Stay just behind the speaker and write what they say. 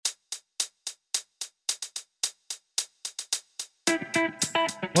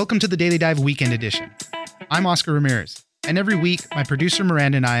Welcome to the Daily Dive Weekend Edition. I'm Oscar Ramirez, and every week, my producer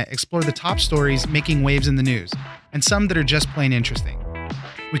Miranda and I explore the top stories making waves in the news, and some that are just plain interesting.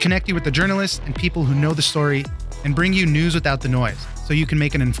 We connect you with the journalists and people who know the story, and bring you news without the noise, so you can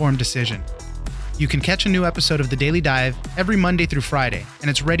make an informed decision. You can catch a new episode of the Daily Dive every Monday through Friday, and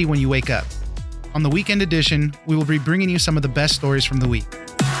it's ready when you wake up. On the Weekend Edition, we will be bringing you some of the best stories from the week.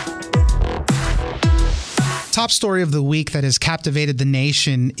 Top story of the week that has captivated the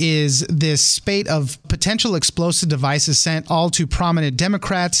nation is this spate of potential explosive devices sent all to prominent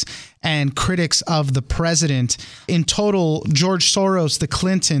Democrats and critics of the president. In total, George Soros, the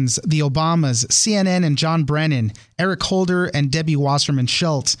Clintons, the Obamas, CNN and John Brennan, Eric Holder and Debbie Wasserman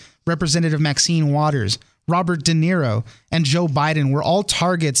Schultz, Representative Maxine Waters, Robert De Niro, and Joe Biden were all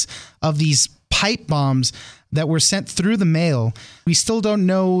targets of these pipe bombs that were sent through the mail. We still don't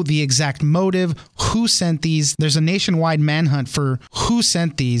know the exact motive, who sent these. There's a nationwide manhunt for who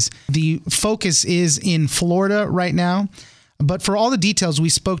sent these. The focus is in Florida right now. But for all the details, we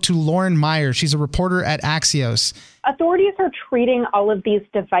spoke to Lauren Meyer. She's a reporter at Axios. Authorities are treating all of these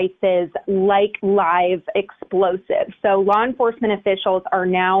devices like live explosives. So law enforcement officials are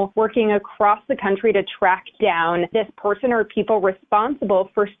now working across the country to track down this person or people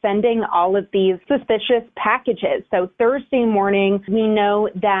responsible for sending all of these suspicious packages. So Thursday morning, we know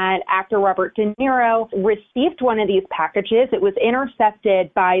that actor Robert De Niro received one of these packages. It was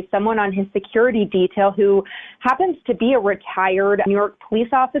intercepted by someone on his security detail who happens to be a retired New York police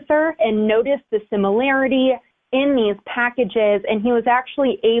officer and noticed the similarity in these packages, and he was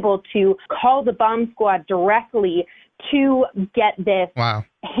actually able to call the bomb squad directly to get this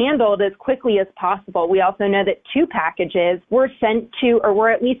handled as quickly as possible. We also know that two packages were sent to, or were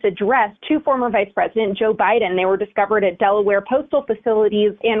at least addressed to former Vice President Joe Biden. They were discovered at Delaware postal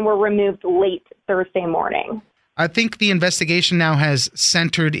facilities and were removed late Thursday morning. I think the investigation now has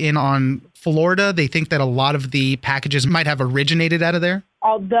centered in on Florida. They think that a lot of the packages might have originated out of there.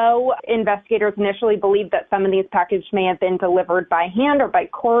 Although investigators initially believed that some of these packages may have been delivered by hand or by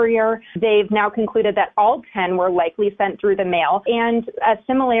courier, they've now concluded that all 10 were likely sent through the mail. And a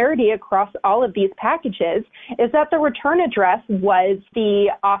similarity across all of these packages is that the return address was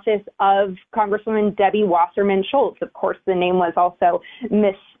the office of Congresswoman Debbie Wasserman Schultz. Of course, the name was also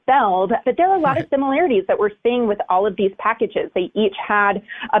misspelled, but there are a lot of similarities that we're seeing with all of these packages. They each had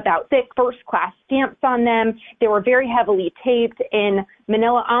about thick first-class stamps on them. They were very heavily taped in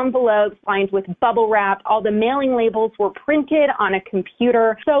manila envelopes lined with bubble wrap. All the mailing labels were printed on a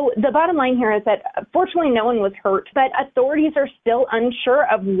computer. So the bottom line here is that fortunately no one was hurt, but authorities are still unsure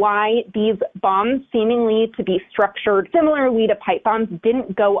of why these bombs, seemingly to be structured similarly to pipe bombs,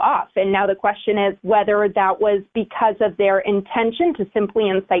 didn't go off. And now the question is whether that was because of their intention to simply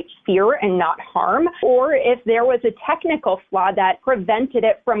incite fear and not harm, or if there was a technical flaw that prevented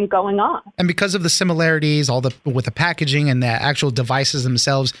it from going off. And because of the similarities, with the packaging and the actual devices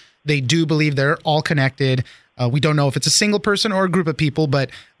themselves, they do believe they're all connected. We don't know if it's a single person or a group of people, but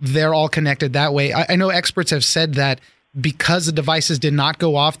they're all connected that way. I know experts have said that because the devices did not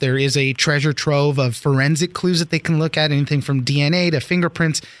go off, there is a treasure trove of forensic clues that they can look at, anything from DNA to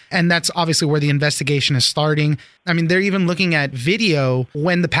fingerprints. And that's obviously where the investigation is starting. I mean, they're even looking at video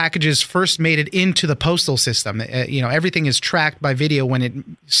when the packages first made it into the postal system. Everything is tracked by video when it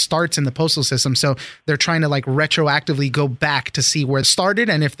starts in the postal system. So they're trying to retroactively go back to see where it started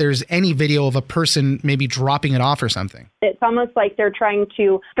and if there's any video of a person maybe dropping it off or something. It's almost like they're trying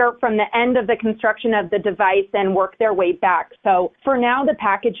to start from the end of the construction of the device and work their way back. So for now, the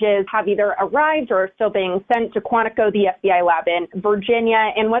packages have either arrived or are still being sent to Quantico, the FBI lab in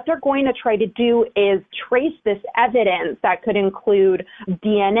Virginia. And what they're going to try to do is trace this evidence that could include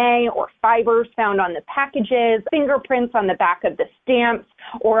DNA or fibers found on the packages, fingerprints on the back of the stamps,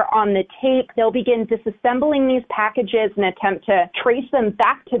 or on the tape. They'll begin disassembling these packages and attempt to trace them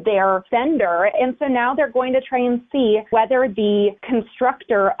back to their sender. And so now they're going to try and see whether the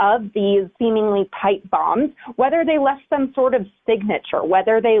constructor of these seemingly pipe bombs, whether they left some sort of signature,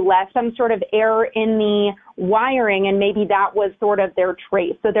 whether they left some sort of error in the wiring, and maybe that was sort of their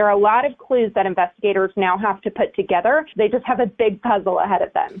trace. So there are a lot of clues that investigators now have to put together. They just have a big puzzle ahead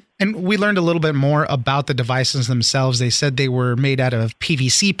of them. And we learned a little bit more about the devices themselves. They said they were made out of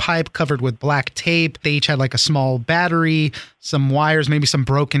PVC pipe covered with black tape. They each had a small battery, some wires, maybe some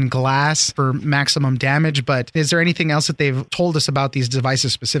broken glass for maximum damage. But is there anything else that they've told us about these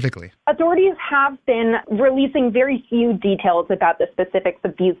devices specifically? Authorities have been releasing very few details about the specifics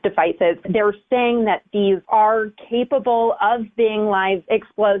of these devices. They're saying that these are capable of being live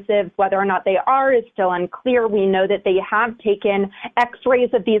explosives. Whether or not they are is still unclear. We know that they have taken x-rays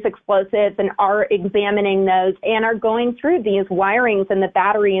of these explosives and are examining those and are going through these wirings and the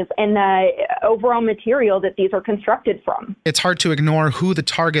batteries and the overall material that these are constructed from. It's hard to ignore who the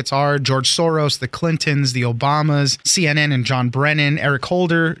targets are: George Soros, the Clintons, the Obamas, CNN and John Brennan, Eric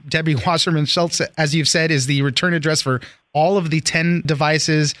Holder, Debbie Wasserman Schultz, as you've said, is the return address for all of the 10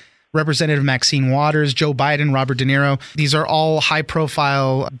 devices. Representative Maxine Waters, Joe Biden, Robert De Niro. These are all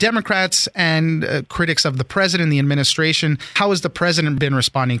high-profile Democrats and critics of the president and the administration. How has the president been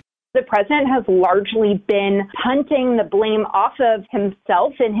responding? The president has largely been punting the blame off of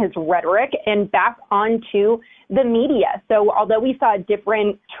himself in his rhetoric and back onto the media. So although we saw a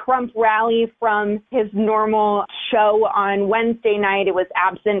different Trump rally from his normal show on Wednesday night, it was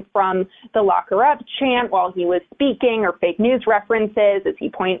absent from the lock her up chant while he was speaking or fake news references as he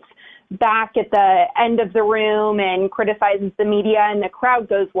points back at the end of the room and criticizes the media and the crowd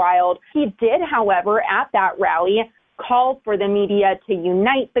goes wild. He did, however, at that rally, call for the media to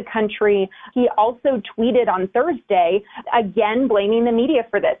unite the country. He also tweeted on Thursday, again, blaming the media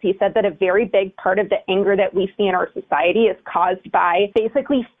for this. He said that a very big part of the anger that we see in our society is caused by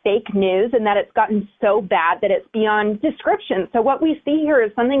basically fake news and that it's gotten so bad that it's beyond description. So what we see here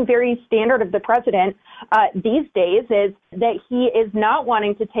is something very standard of the president these days, is that he is not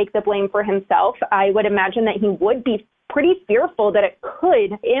wanting to take the blame for himself. I would imagine that he would be pretty fearful that it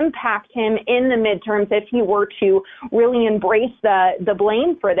could impact him in the midterms if he were to really embrace the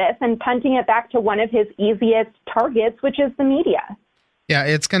blame for this and punting it back to one of his easiest targets, which is the media. Yeah,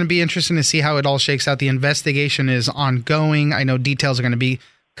 it's going to be interesting to see how it all shakes out. The investigation is ongoing. I know details are going to be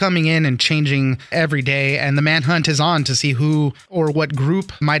coming in and changing every day, and the manhunt is on to see who or what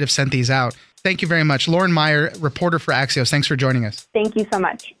group might have sent these out. Thank you very much. Lauren Meyer, reporter for Axios. Thanks for joining us. Thank you so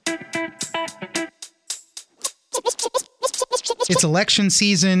much. It's election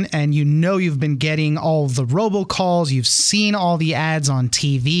season, and you know you've been getting all the robocalls. You've seen all the ads on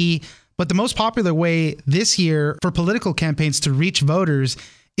TV. But the most popular way this year for political campaigns to reach voters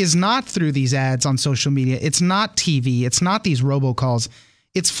is not through these ads on social media. It's not TV. It's not these robocalls.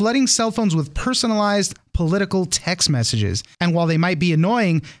 It's flooding cell phones with personalized political text messages. And while they might be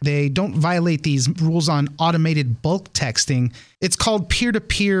annoying, they don't violate these rules on automated bulk texting. It's called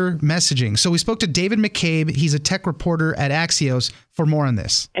peer-to-peer messaging. So we spoke to David McCabe. He's a tech reporter at Axios for more on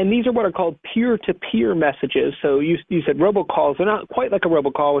this. And these are what are called peer-to-peer messages. So you said robocalls. They're not quite like a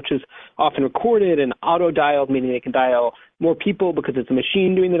robocall, which is often recorded and auto-dialed, meaning they can dial more people because it's a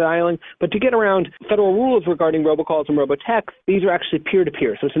machine doing the dialing. But to get around federal rules regarding robocalls and robotext, these are actually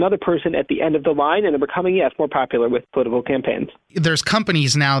peer-to-peer. So it's another person at the end of the line, and they're becoming, yes, more popular with political campaigns. There's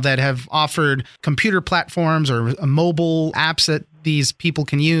companies now that have offered computer platforms or mobile apps that these people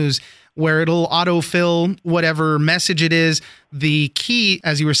can use where it'll autofill whatever message it is. The key,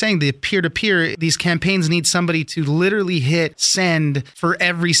 as you were saying, the peer-to-peer, these campaigns need somebody to literally hit send for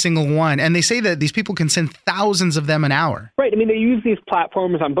every single one. And they say that these people can send thousands of them an hour. Right. I mean, they use these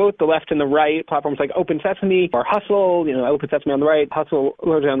platforms on both the left and the right, platforms like Open Sesame or Hustle, Open Sesame on the right, Hustle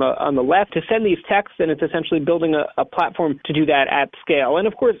on the left, to send these texts, and it's essentially building a platform to do that at scale. And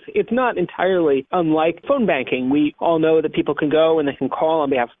of course, it's not entirely unlike phone banking. We all know that people can go and they can call on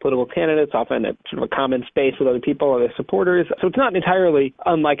behalf of political candidates, often at sort of a common space with other people or their supporters. So it's not entirely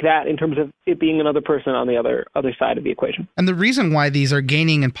unlike that in terms of it being another person on the other side of the equation. And the reason why these are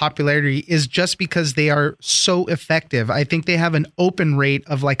gaining in popularity is just because they are so effective. I think they have an open rate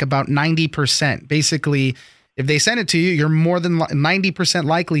of like about 90%. Basically, if they send it to you, you're more than 90%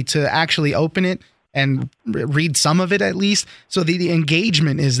 likely to actually open it and read some of it at least. So the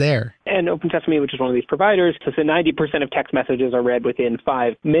engagement is there. And Open Sesame, which is one of these providers, says that 90% of text messages are read within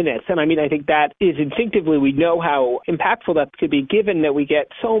 5 minutes. And I mean, I think that is instinctively, we know how impactful that could be, given that we get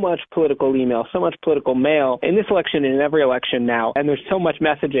so much political email, so much political mail in this election and in every election now. And there's so much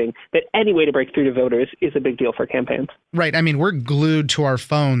messaging that any way to break through to voters is a big deal for campaigns. Right. I mean, we're glued to our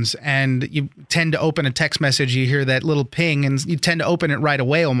phones, and you tend to open a text message, you hear that little ping, and you tend to open it right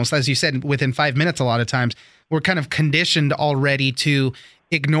away, almost, as you said, within 5 minutes a lot of times. We're kind of conditioned already to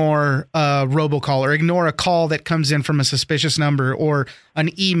ignore a robocall or ignore a call that comes in from a suspicious number or an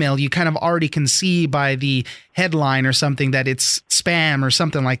email. You kind of already can see by the headline or something that it's spam or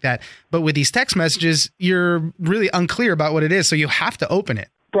something like that. But with these text messages, you're really unclear about what it is, so you have to open it.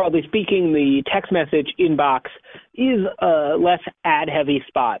 Broadly speaking, the text message inbox is a less ad-heavy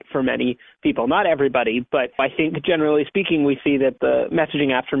spot for many people. Not everybody, but I think generally speaking, we see that the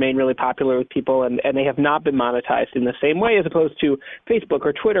messaging apps remain really popular with people, and they have not been monetized in the same way as opposed to Facebook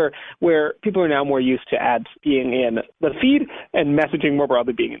or Twitter, where people are now more used to ads being in the feed and messaging more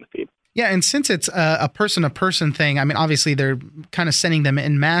broadly being in the feed. Yeah, and since it's a person-to-person thing, I mean, obviously they're kind of sending them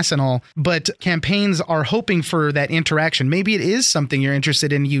en masse and all, but campaigns are hoping for that interaction. Maybe it is something you're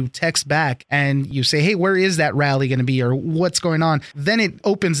interested in. You text back and you say, hey, where is that rally going to be, or what's going on? Then it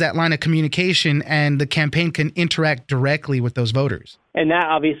opens that line of communication and the campaign can interact directly with those voters. And that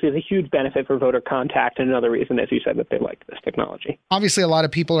obviously is a huge benefit for voter contact, and another reason, as you said, that they like this technology. Obviously, a lot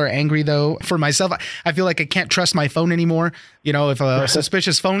of people are angry, though. For myself, I feel like I can't trust my phone anymore. You know, if a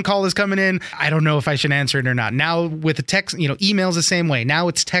suspicious phone call is coming in, I don't know if I should answer it or not. Now with the text, emails the same way. Now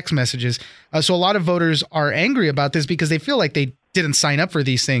it's text messages. So a lot of voters are angry about this because they feel like they didn't sign up for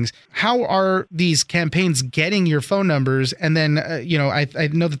these things. How are these campaigns getting your phone numbers? And then, I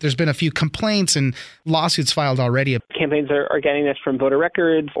know that there's been a few complaints and lawsuits filed already. Campaigns are getting this from voter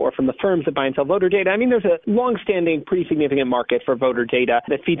records or from the firms that buy and sell voter data. I mean, there's a long-standing, pretty significant market for voter data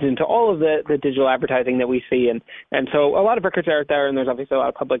that feeds into all of the digital advertising that we see. And so a lot of records are out there, and there's obviously a lot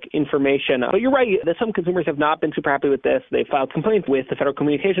of public information. But you're right that some consumers have not been super happy with this. They filed complaints with the Federal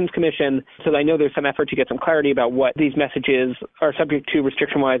Communications Commission. So I know there's some effort to get some clarity about what these messages are subject to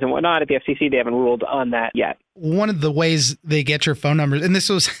restriction-wise and whatnot. At the FCC, they haven't ruled on that yet. One of the ways they get your phone numbers, and this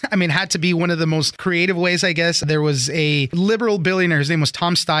was, had to be one of the most creative ways, I guess. There was a liberal billionaire, his name was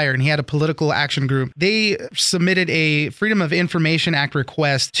Tom Steyer, and he had a political action group. They submitted a Freedom of Information Act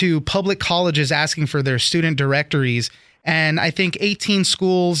request to public colleges asking for their student directories. And I think 18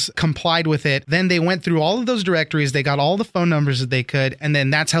 schools complied with it. Then they went through all of those directories. They got all the phone numbers that they could. And then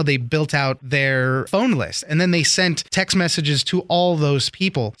that's how they built out their phone list. And then they sent text messages to all those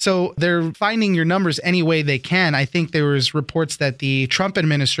people. So they're finding your numbers any way they can. I think there was reports that the Trump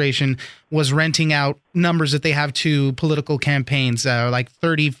administration was renting out numbers that they have to political campaigns, like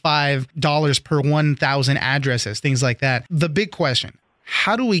 $35 per 1,000 addresses, things like that. The big question,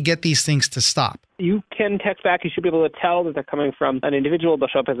 how do we get these things to stop? You can text back. You should be able to tell that they're coming from an individual. They'll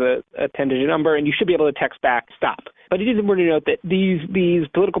show up as a 10-digit number, and you should be able to text back, stop. But it is important to note that these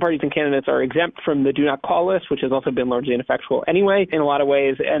political parties and candidates are exempt from the do not call list, which has also been largely ineffectual anyway in a lot of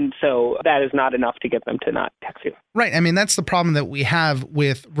ways. And so that is not enough to get them to not text you. Right. That's the problem that we have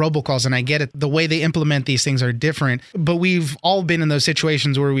with robocalls. And I get it. The way they implement these things are different. But we've all been in those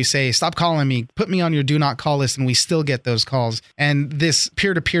situations where we say, stop calling me, put me on your do not call list. And we still get those calls. And this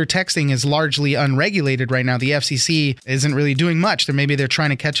peer-to-peer texting is largely unregulated right now. The FCC isn't really doing much. Maybe they're trying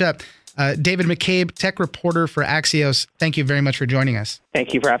to catch up. David McCabe, tech reporter for Axios, thank you very much for joining us.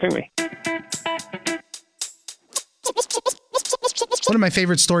 Thank you for having me. One of my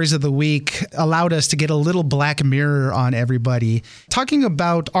favorite stories of the week allowed us to get a little Black Mirror on everybody, talking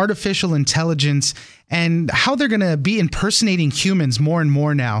about artificial intelligence and how they're going to be impersonating humans more and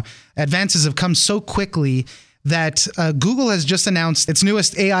more now. Advances have come so quickly that Google has just announced its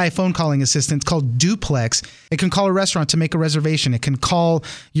newest AI phone calling assistant called Duplex. It can call a restaurant to make a reservation. It can call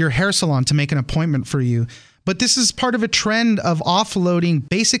your hair salon to make an appointment for you. But this is part of a trend of offloading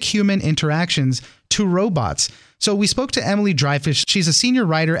basic human interactions to robots. So we spoke to Emily Dreyfuss. She's a senior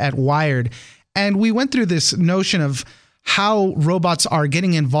writer at Wired. And we went through this notion of how robots are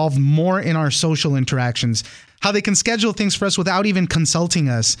getting involved more in our social interactions, how they can schedule things for us without even consulting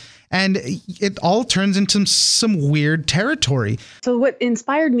us. And it all turns into some weird territory. So what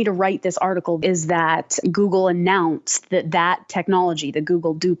inspired me to write this article is that Google announced that technology, the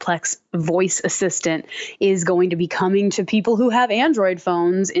Google Duplex voice assistant, is going to be coming to people who have Android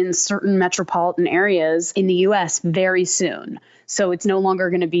phones in certain metropolitan areas in the US very soon. So it's no longer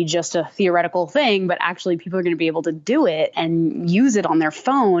going to be just a theoretical thing, but actually people are going to be able to do it and use it on their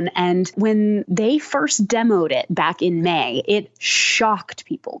phone. And when they first demoed it back in May, it shocked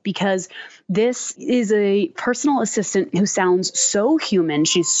people because this is a personal assistant who sounds so human.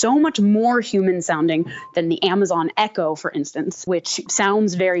 She's so much more human sounding than the Amazon Echo, for instance, which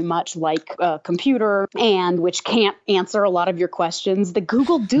sounds very much like a computer and which can't answer a lot of your questions. The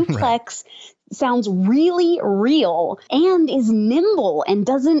Google Duplex sounds really real and is nimble and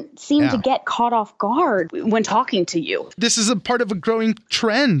doesn't seem to get caught off guard when talking to you. This is a part of a growing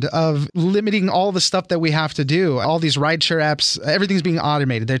trend of limiting all the stuff that we have to do. All these rideshare apps, everything's being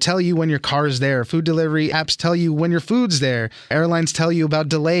automated. They tell you when your car is there. Food delivery apps tell you when your food's there. Airlines tell you about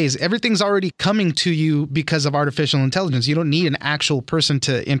delays. Everything's already coming to you because of artificial intelligence. You don't need an actual person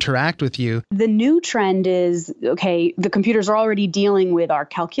to interact with you. The new trend is, okay, the computers are already dealing with our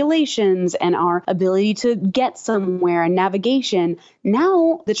calculations and our ability to get somewhere and navigation.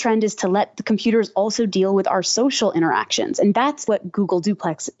 Now the trend is to let the computers also deal with our social interactions. And that's what Google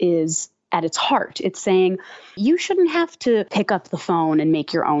Duplex is at its heart. It's saying you shouldn't have to pick up the phone and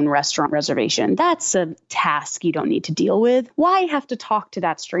make your own restaurant reservation. That's a task you don't need to deal with. Why have to talk to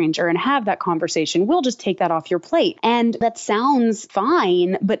that stranger and have that conversation? We'll just take that off your plate. And that sounds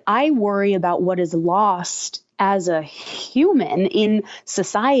fine, but I worry about what is lost as a human in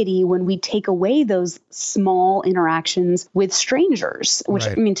society when we take away those small interactions with strangers, which,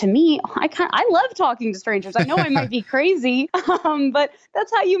 Right. I mean, to me, I love talking to strangers. I know I might be crazy, but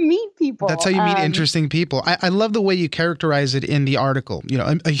that's how you meet people. That's how you meet interesting people. I love the way you characterize it in the article. You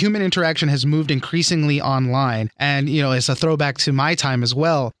know, a human interaction has moved increasingly online. And, you know, it's a throwback to my time as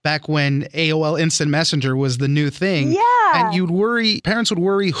well, back when AOL Instant Messenger was the new thing. Yeah. And parents would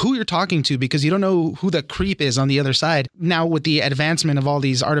worry who you're talking to because you don't know who the creep is on the other side. Now, with the advancement of all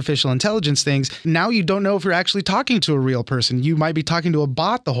these artificial intelligence things, now you don't know if you're actually talking to a real person. You might be talking to a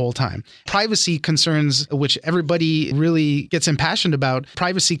bot the whole time. Privacy concerns, which everybody really gets impassioned about,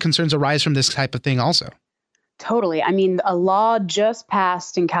 privacy concerns arise from this type of thing also. Totally. I mean, a law just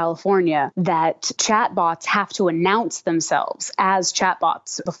passed in California that chatbots have to announce themselves as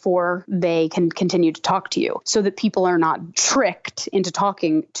chatbots before they can continue to talk to you so that people are not tricked into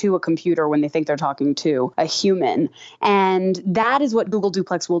talking to a computer when they think they're talking to a human. And that is what Google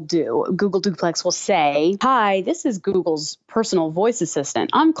Duplex will do. Google Duplex will say, "Hi, this is Google's personal voice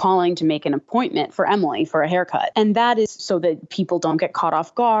assistant. I'm calling to make an appointment for Emily for a haircut." And that is so that people don't get caught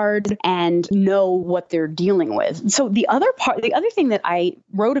off guard and know what they're dealing with. So the other thing that I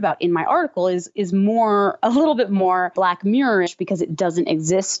wrote about in my article is a little bit more Black Mirror-ish because it doesn't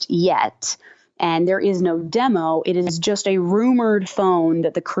exist yet. And there is no demo. It is just a rumored phone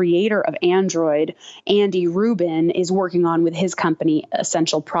that the creator of Android, Andy Rubin, is working on with his company,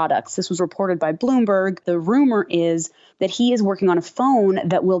 Essential Products. This was reported by Bloomberg. The rumor is that he is working on a phone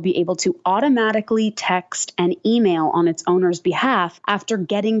that will be able to automatically text and email on its owner's behalf after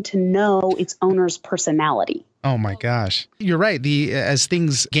getting to know its owner's personality. Oh my gosh. You're right. As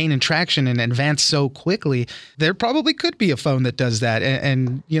things gain in traction and advance so quickly, there probably could be a phone that does that.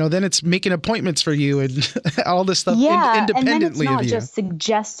 And you know, then it's making appointments for you and all this stuff independently and then it's not of you. just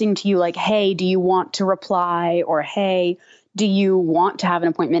suggesting to you like, hey, do you want to reply? Or hey, do you want to have an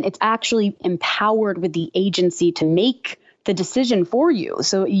appointment? It's actually empowered with the agency to make the decision for you.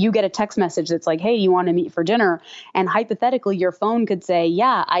 So you get a text message that's like, hey, you want to meet for dinner? And hypothetically, your phone could say,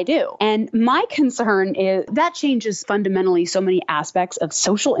 yeah, I do. And my concern is that changes fundamentally so many aspects of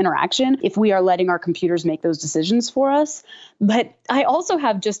social interaction if we are letting our computers make those decisions for us. But I also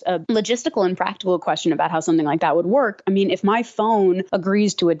have just a logistical and practical question about how something like that would work. I mean, if my phone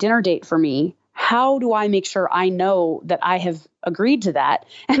agrees to a dinner date for me, how do I make sure I know that I have agreed to that?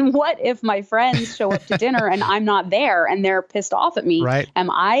 And what if my friends show up to dinner and I'm not there and they're pissed off at me? Right.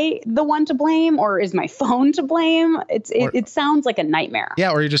 Am I the one to blame or is my phone to blame? It sounds like a nightmare.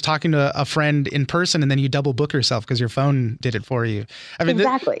 Yeah, or you're just talking to a friend in person and then you double book yourself because your phone did it for you. I mean,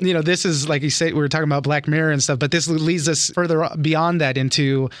 exactly. This is, like you say, we were talking about Black Mirror and stuff, but this leads us further beyond that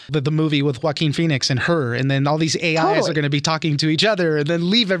into the movie with Joaquin Phoenix and Her. And then all these AIs are going to be talking to each other and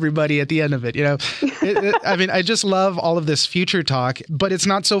then leave everybody at the end of it. You know, I mean, I just love all of this future talk, but it's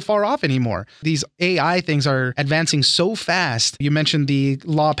not so far off anymore. These AI things are advancing so fast. You mentioned the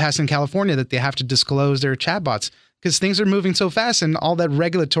law passed in California that they have to disclose their chatbots, because things are moving so fast and all that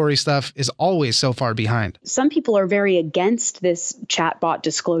regulatory stuff is always so far behind. Some people are very against this chatbot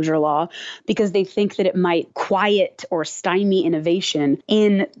disclosure law because they think that it might quiet or stymie innovation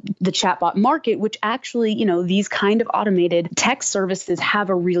in the chatbot market, which actually, these kind of automated text services have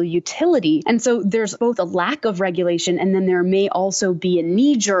a real utility. And so there's both a lack of regulation and then there may also be a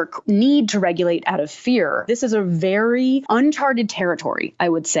knee-jerk need to regulate out of fear. This is a very uncharted territory, I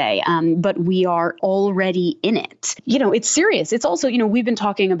would say, but we are already in it. It's serious. It's also, we've been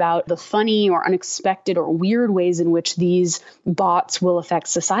talking about the funny or unexpected or weird ways in which these bots will affect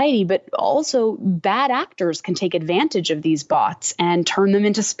society, but also bad actors can take advantage of these bots and turn them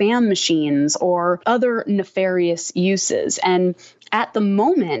into spam machines or other nefarious uses. And at the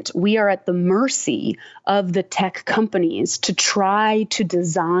moment, we are at the mercy of the tech companies to try to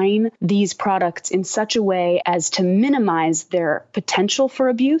design these products in such a way as to minimize their potential for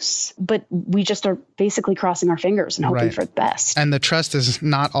abuse. But we just are basically crossing our fingers and hoping for the best. And the trust is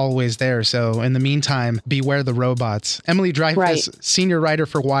not always there. So in the meantime, beware the robots. Emily Dreyfus, senior writer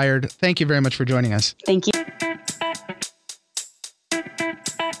for Wired, thank you very much for joining us. Thank you.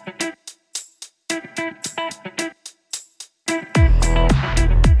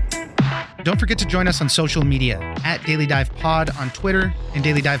 Don't forget to join us on social media at Daily Dive Pod on Twitter and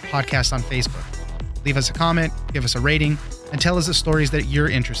Daily Dive Podcast on Facebook. Leave us a comment, give us a rating, and tell us the stories that you're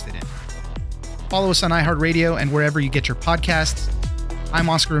interested in. Follow us on iHeartRadio and wherever you get your podcasts. I'm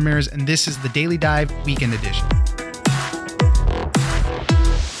Oscar Ramirez, and this is the Daily Dive Weekend Edition.